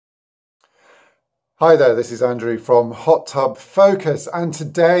Hi there, this is Andrew from Hot Tub Focus, and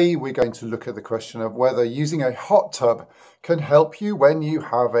today we're going to look at the question of whether using a hot tub can help you when you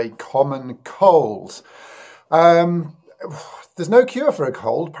have a common cold. There's no cure for a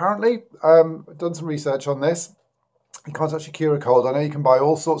cold, apparently. I've done some research on this. You can't actually cure a cold. I know you can buy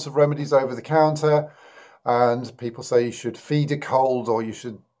all sorts of remedies over the counter, and people say you should feed a cold or you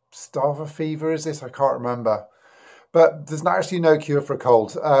should starve a fever, is it? I can't remember. But there's actually no cure for a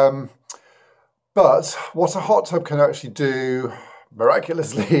cold. But what a hot tub can actually do,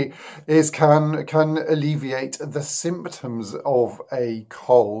 miraculously, is can alleviate the symptoms of a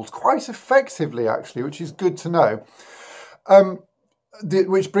cold quite effectively, actually, which is good to know.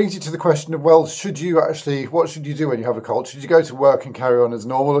 Which brings you to the question of, well, what should you do when you have a cold? Should you go to work and carry on as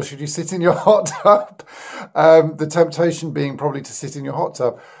normal, or should you sit in your hot tub? The temptation being probably to sit in your hot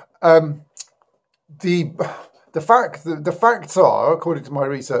tub. The facts are, according to my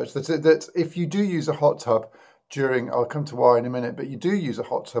research, that if you do use a hot tub I'll come to why in a minute, but you do use a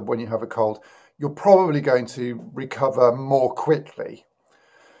hot tub when you have a cold, you're probably going to recover more quickly.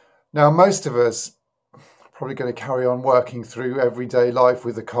 Now, most of us are probably going to carry on working through everyday life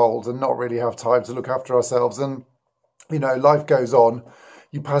with a cold and not really have time to look after ourselves. And, you know, life goes on.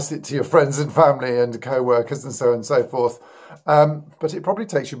 You pass it to your friends and family and co-workers and so on and so forth. But it probably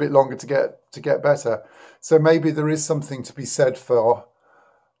takes you a bit longer to get better. So maybe there is something to be said for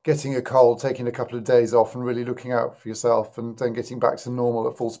getting a cold, taking a couple of days off and really looking out for yourself and then getting back to normal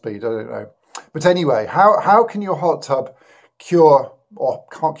at full speed. I don't know. But anyway, how can your hot tub cure, or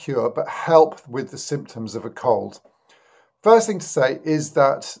can't cure, but help with the symptoms of a cold? First thing to say is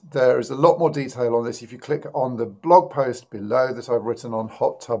that there is a lot more detail on this if you click on the blog post below that I've written on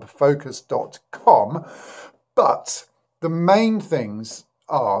hottubfocus.com. But the main things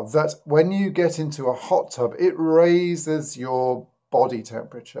are that when you get into a hot tub, it raises your body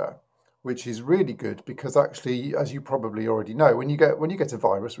temperature, which is really good because actually, as you probably already know, when you get a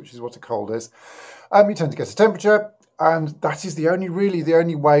virus, which is what a cold is, you tend to get a temperature, and that is the only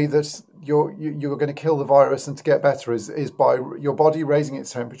way that you're going to kill the virus and to get better is by your body raising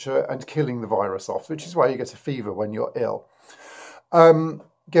its temperature and killing the virus off, which is why you get a fever when you're ill.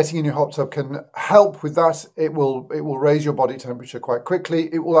 Getting in your hot tub can help with that. It will raise your body temperature quite quickly.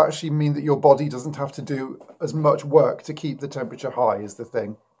 It will actually mean that your body doesn't have to do as much work to keep the temperature high, is the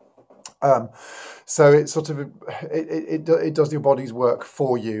thing. So it sort of it does your body's work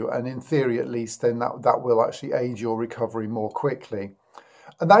for you, and in theory at least, then that will actually aid your recovery more quickly.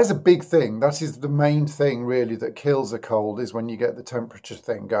 And that is a big thing. That is the main thing really that kills a cold, is when you get the temperature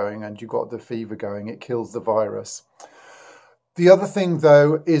thing going and you've got the fever going. It kills the virus. The other thing,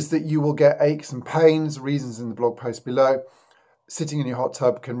 though, is that you will get aches and pains, reasons in the blog post below. Sitting in your hot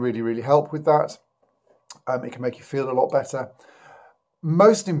tub can really, really help with that. It can make you feel a lot better.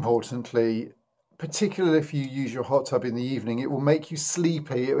 Most importantly, particularly if you use your hot tub in the evening, it will make you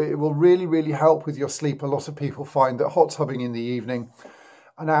sleepy. It will really, really help with your sleep. A lot of people find that hot tubbing in the evening,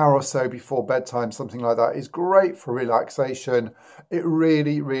 an hour or so before bedtime, something like that, is great for relaxation. It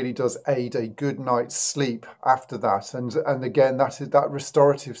really, really does aid a good night's sleep after that. And again, that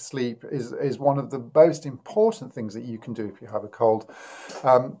restorative sleep is one of the most important things that you can do if you have a cold,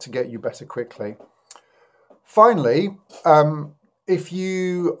 to get you better quickly. Finally, if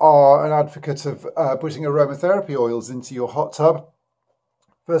you are an advocate of putting aromatherapy oils into your hot tub,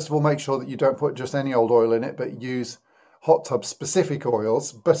 first of all, make sure that you don't put just any old oil in it, but use hot tub specific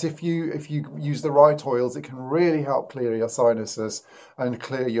oils. But if you use the right oils, it can really help clear your sinuses and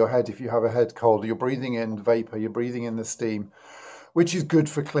clear your head if you have a head cold. You're breathing in vapor, you're breathing in the steam, which is good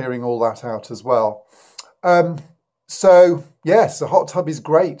for clearing all that out as well. So yes, a hot tub is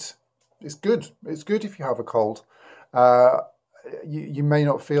great. It's good. It's good if you have a cold. You may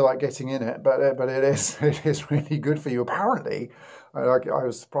not feel like getting in it, but it is really good for you. Apparently, I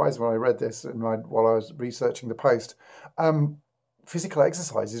was surprised when I read this while I was researching the post. Physical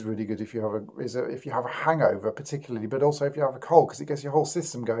exercise is really good if you have a hangover, particularly, but also if you have a cold, because it gets your whole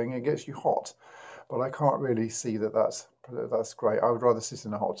system going and it gets you hot. But I can't really see that's great. I would rather sit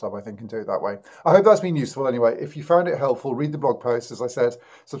in a hot tub, I think, and do it that way. I hope that's been useful anyway. If you found it helpful, read the blog post, as I said,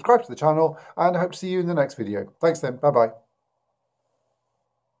 subscribe to the channel, and I hope to see you in the next video. Thanks then. Bye-bye.